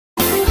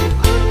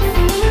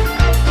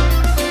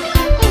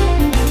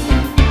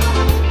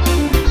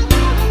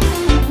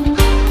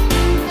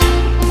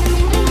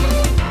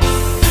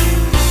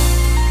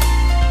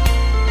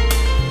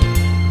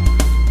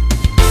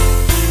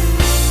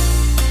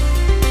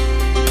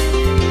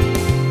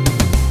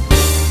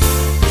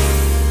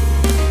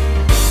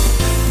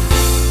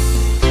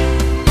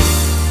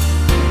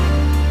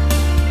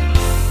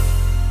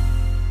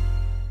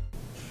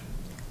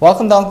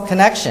Welcome to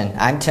Connection.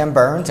 I'm Tim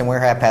Burns, and we're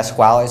here at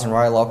Pasquale's in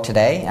Royal Oak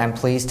today. I'm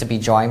pleased to be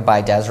joined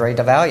by Desiree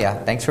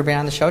Davila. Thanks for being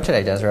on the show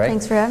today, Desiree.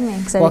 Thanks for having me.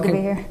 Excited to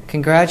be here.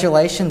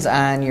 Congratulations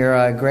on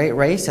your great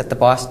race at the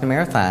Boston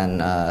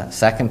Marathon.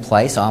 Second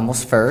place,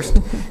 almost first,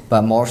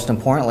 but most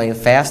importantly, the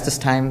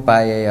fastest time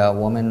by a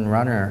woman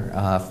runner,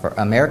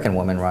 American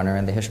woman runner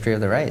in the history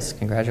of the race.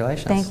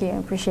 Congratulations. Thank you. I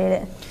appreciate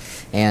it.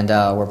 And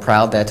we're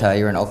proud that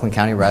you're an Oakland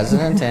County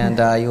resident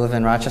and you live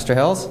in Rochester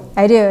Hills.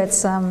 I do.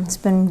 It's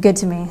been good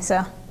to me,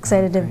 so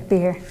excited to be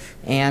here.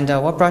 And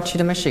what brought you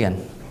to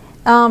Michigan?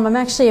 I'm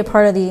actually a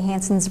part of the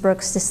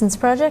Hanson-Brooks Distance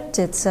Project.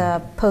 It's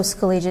a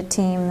post-collegiate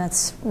team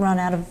that's run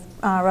out of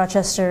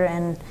Rochester,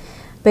 and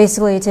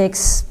basically it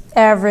takes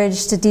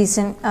average to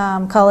decent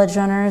college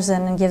runners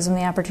and gives them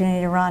the opportunity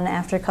to run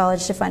after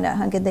college to find out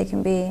how good they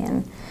can be.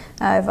 And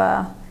I've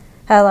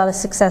had a lot of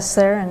success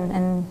there,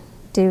 and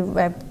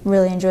I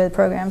really enjoy the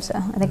program, so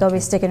I think I'll be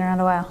sticking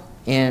around a while.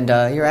 And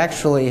you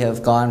actually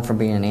have gone from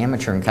being an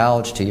amateur in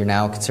college to you're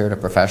now considered a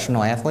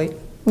professional athlete?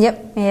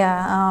 Yep,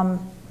 yeah.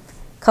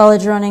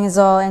 College running is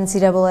all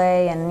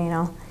NCAA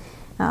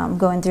and,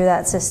 going through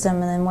that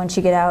system, and then once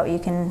you get out, you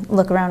can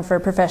look around for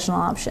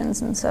professional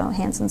options, and so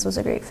Hanson's was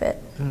a great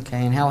fit.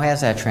 Okay, and how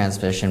has that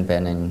transition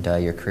been in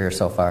your career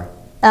so far?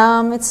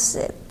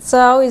 It's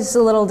always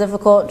a little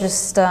difficult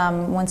just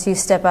once you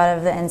step out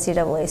of the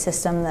NCAA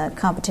system. The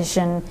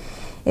competition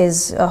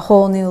is a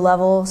whole new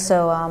level,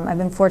 so I've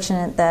been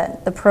fortunate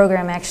that the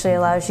program actually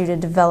allows you to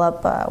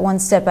develop one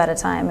step at a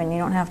time, and you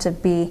don't have to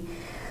be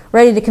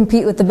ready to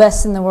compete with the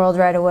best in the world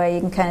right away.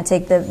 You can kind of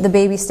take the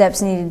baby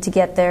steps needed to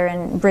get there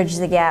and bridge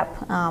the gap,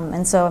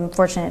 and so I'm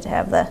fortunate to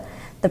have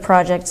the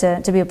project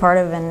to be a part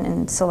of,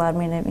 and it's allowed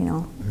me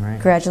to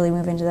gradually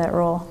move into that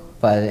role.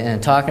 But in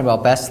talking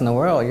about best in the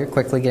world, you're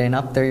quickly getting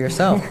up there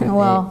yourself.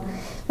 Well,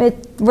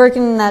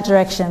 working in that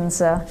direction.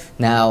 So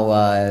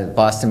now,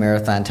 Boston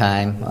Marathon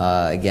time.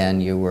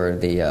 Again, you were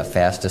the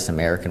fastest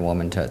American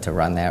woman to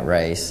run that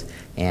race,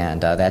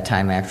 and that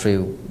time actually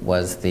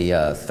was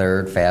the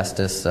third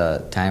fastest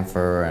time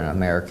for an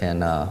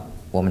American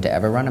woman to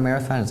ever run a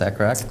marathon. Is that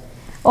correct?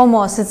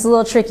 Almost. It's a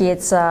little tricky.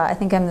 It's I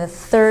think I'm the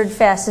third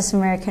fastest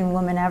American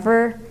woman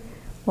ever.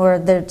 Or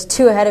the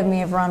two ahead of me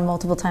have run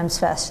multiple times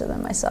faster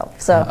than myself.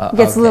 So it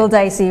gets a little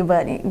dicey,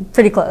 but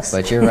pretty close.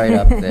 But you're right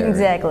up there.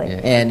 Exactly. Yeah.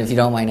 And if you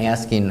don't mind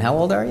asking, how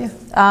old are you?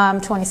 I'm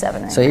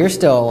 27 right So you're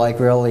still like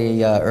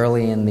really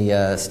early in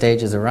the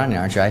stages of running,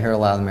 aren't you? I hear a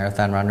lot of the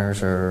marathon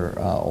runners are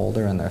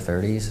older, in their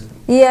 30s.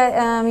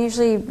 Yeah,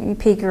 usually you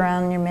peak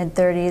around your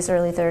mid-30s,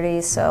 early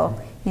 30s.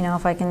 So,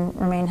 if I can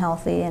remain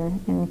healthy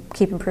and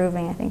keep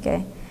improving, I think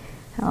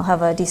I'll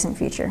have a decent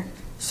future.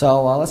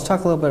 So let's talk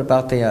a little bit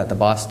about the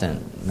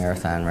Boston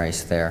Marathon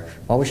race there.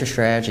 What was your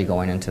strategy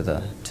going into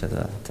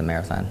the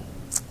marathon?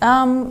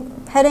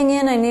 Heading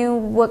in, I knew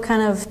what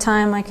kind of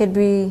time I could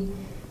be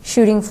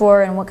shooting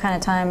for and what kind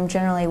of time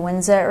generally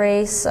wins that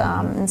race.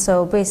 And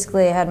so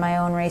basically I had my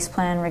own race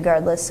plan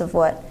regardless of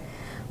what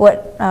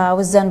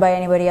was done by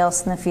anybody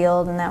else in the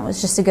field, and that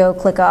was just to go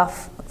click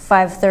off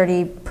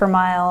 5:30 per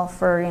mile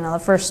for the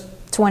first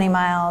 20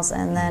 miles,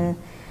 and then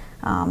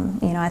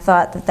I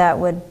thought that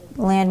would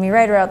land me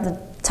right around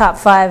the top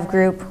 5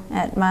 group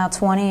at mile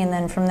 20, and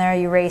then from there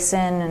you race in,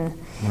 and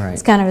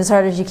it's kind of as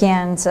hard as you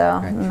can. So,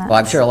 well,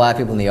 I'm sure a lot of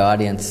people in the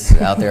audience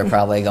out there are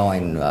probably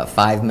going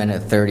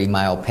 5-minute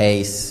 30-mile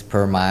pace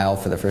per mile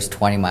for the first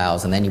 20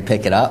 miles, and then you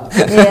pick it up.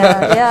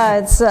 yeah.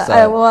 It's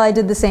I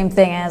did the same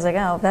thing. I was like,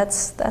 oh,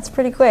 that's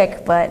pretty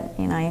quick, but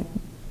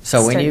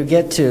So when you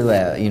get to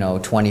that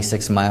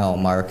 26-mile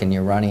mark and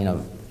you're running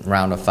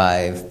around a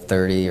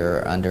 5:30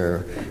 or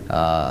under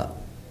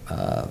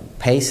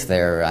pace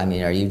there, I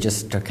mean, are you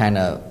just kind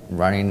of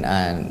running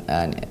on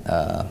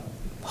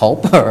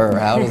hope, or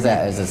how does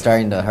that? Is it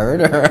starting to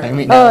hurt, or when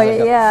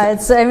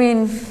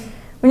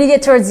you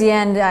get towards the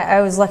end,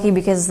 I was lucky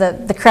because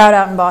the crowd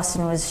out in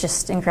Boston was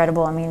just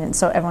incredible. I mean, and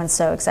so everyone's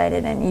so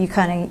excited, and you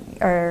kind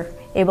of are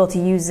able to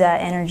use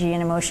that energy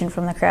and emotion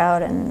from the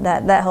crowd, and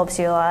that helps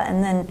you a lot.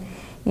 And then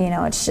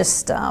it's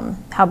just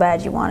how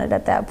bad you want it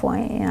at that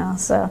point,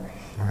 so.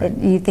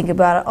 You think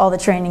about all the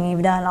training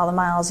you've done, all the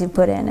miles you've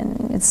put in,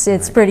 and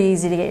it's pretty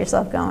easy to get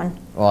yourself going.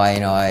 Well,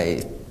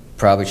 I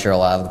probably sure a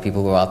lot of the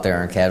people who go out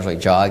there and casually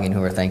jogging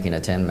who are thinking a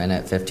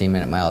 10-minute,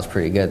 15-minute mile is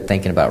pretty good,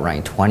 thinking about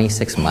running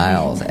 26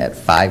 miles at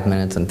 5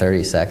 minutes and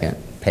 30-second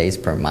pace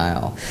per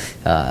mile.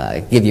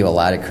 I give you a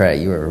lot of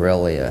credit. You were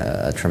really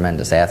a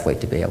tremendous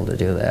athlete to be able to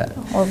do that.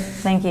 Well,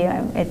 thank you.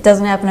 It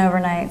doesn't happen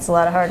overnight. It's a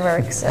lot of hard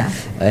work. So.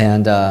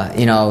 And,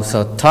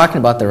 so talking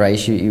about the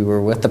race, you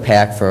were with the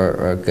pack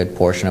for a good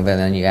portion of it, and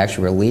then you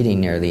actually were leading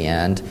near the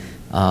end.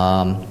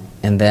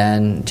 And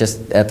then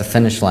just at the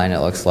finish line, it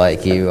looks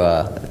like you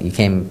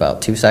came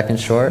about 2 seconds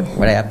short.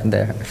 What happened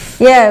there?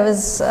 Yeah, it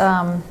was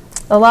a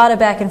lot of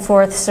back and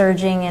forth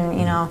surging,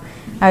 and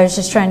I was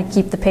just trying to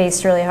keep the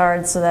pace really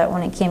hard so that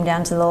when it came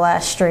down to the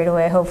last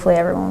straightaway, hopefully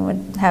everyone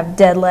would have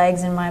dead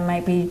legs and mine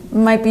might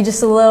be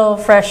just a little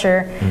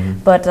fresher.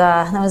 But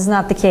that was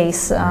not the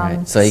case.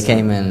 Right. So you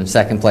came in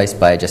second place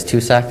by just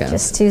 2 seconds.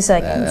 Just 2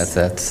 seconds.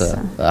 That's a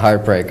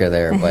heartbreaker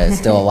there, but it's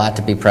still a lot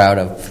to be proud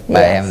of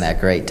by having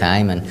that great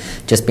time and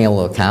just being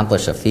able to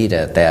accomplish a feat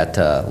at that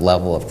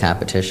level of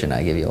competition.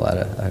 I give you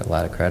a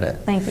lot of credit.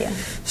 Thank you.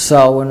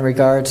 So in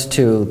regards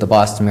to the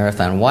Boston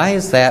Marathon, why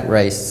is that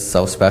race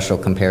so special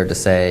compared to,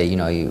 say,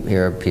 you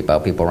hear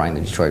about people running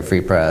the Detroit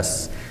Free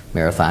Press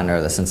Marathon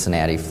or the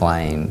Cincinnati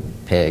Flying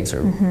Pigs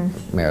or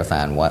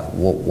Marathon?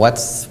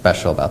 What's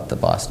special about the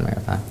Boston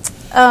Marathon?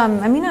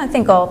 I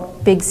think all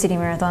big city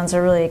marathons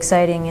are really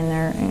exciting and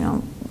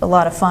they're a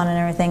lot of fun and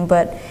everything,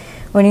 but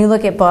when you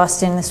look at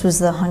Boston, this was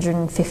the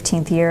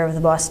 115th year of the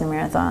Boston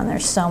Marathon.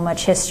 There's so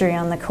much history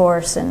on the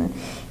course, and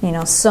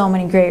so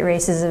many great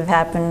races have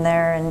happened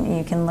there. And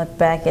you can look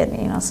back at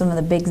some of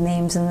the big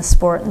names in the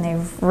sport, and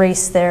they've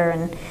raced there.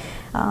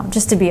 And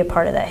just to be a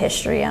part of that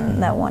history on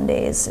that one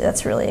day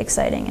that's really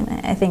exciting.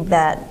 And I think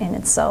that in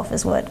itself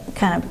is what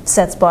kind of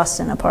sets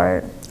Boston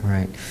apart.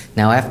 Right.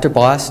 Now, after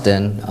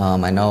Boston,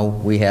 I know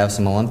we have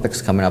some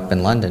Olympics coming up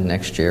in London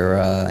next year.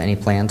 Any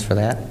plans for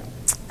that?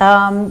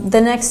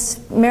 The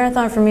next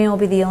marathon for me will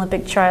be the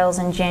Olympic trials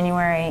in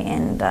January,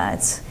 and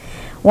it's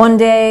one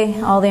day,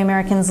 all the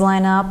Americans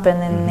line up,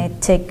 and then they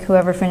take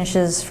whoever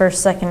finishes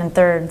first, second, and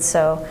third.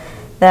 So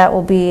that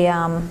will be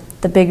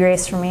the big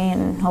race for me,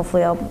 and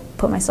hopefully I'll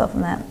put myself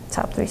in that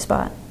top 3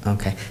 spot.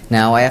 Okay.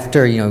 Now,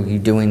 after you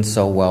doing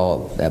so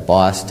well at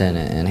Boston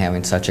and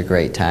having such a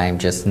great time,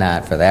 just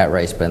not for that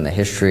race, but in the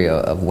history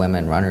of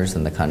women runners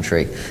in the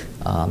country,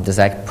 does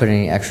that put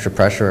any extra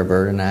pressure or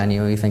burden on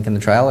you think, in the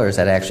trial, or is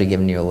that actually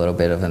giving you a little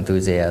bit of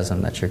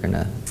enthusiasm that you're going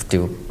to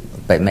do,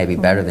 but maybe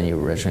better than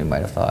you originally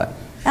might have thought?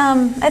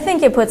 I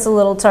think it puts a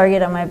little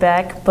target on my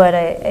back, but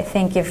I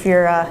think if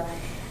you're a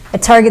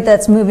target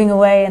that's moving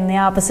away in the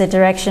opposite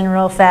direction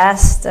real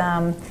fast,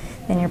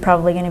 then you're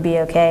probably going to be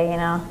okay,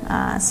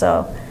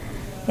 So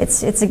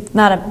it's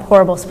not a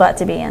horrible spot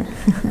to be in.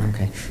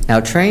 Okay. Now,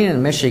 training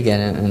in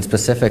Michigan, and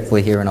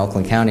specifically here in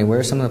Oakland County, where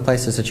are some of the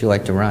places that you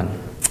like to run?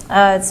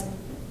 It's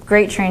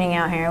great training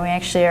out here. We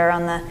actually are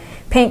on the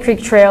Paint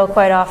Creek Trail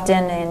quite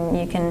often, and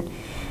you can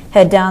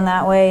head down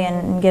that way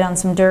and get on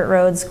some dirt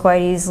roads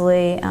quite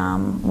easily.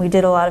 We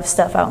did a lot of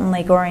stuff out in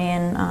Lake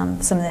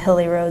Orion. Some of the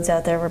hilly roads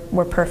out there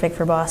were perfect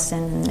for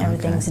Boston, and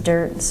everything's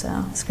dirt,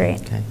 so it's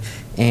great. Okay.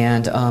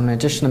 And in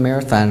addition to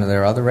marathon, are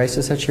there other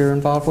races that you're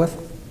involved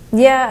with?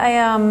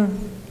 Yeah,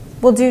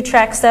 we'll do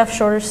track stuff,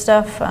 shorter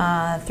stuff,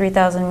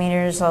 3,000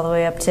 meters all the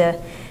way up to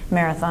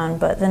marathon,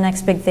 but the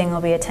next big thing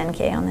will be a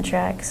 10K on the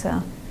track.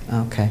 So.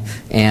 Okay.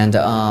 And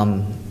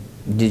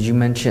did you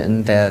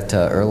mention that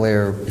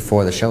earlier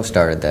before the show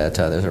started that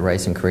there's a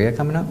race in Korea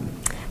coming up?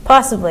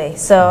 Possibly.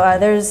 So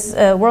there's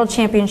World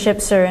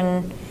Championships are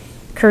in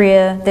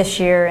Korea this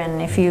year,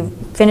 and if you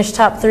finish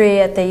top 3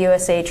 at the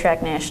USA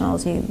Track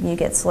Nationals, you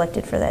get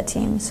selected for that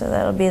team. So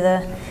that'll be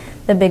the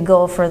big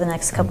goal for the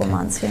next couple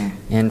months here.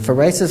 And for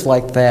races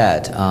like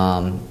that,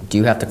 do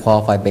you have to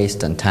qualify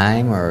based on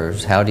time, or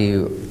how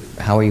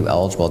are you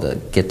eligible to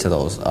get to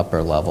those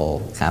upper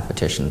level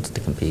competitions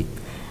to compete?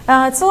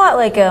 It's a lot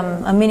like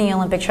a mini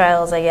Olympic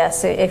trials, I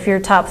guess. If you're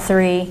top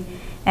 3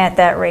 at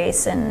that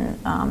race, and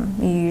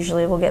you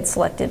usually will get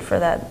selected for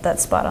that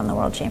spot on the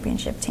World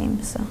Championship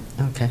team. So.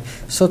 Okay.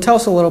 So tell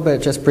us a little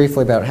bit, just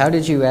briefly, about how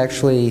did you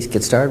actually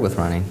get started with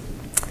running?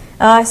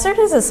 I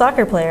started as a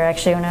soccer player,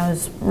 actually, when I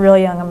was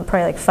really young. I'm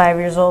probably like 5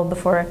 years old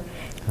before,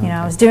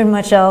 I was doing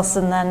much else,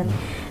 and then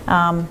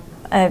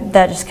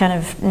that just kind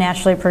of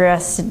naturally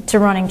progressed to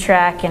running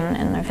track,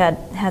 and I've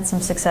had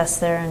some success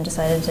there, and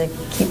decided to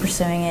keep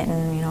pursuing it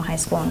in high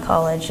school and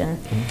college, and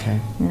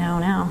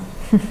now.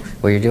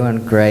 Well, you're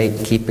doing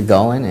great. Keep it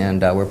going,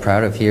 and we're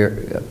proud of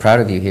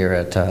you here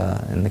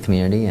in the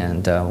community,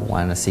 and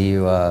want to see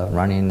you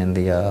running in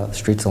the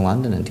streets of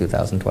London in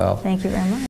 2012. Thank you very much.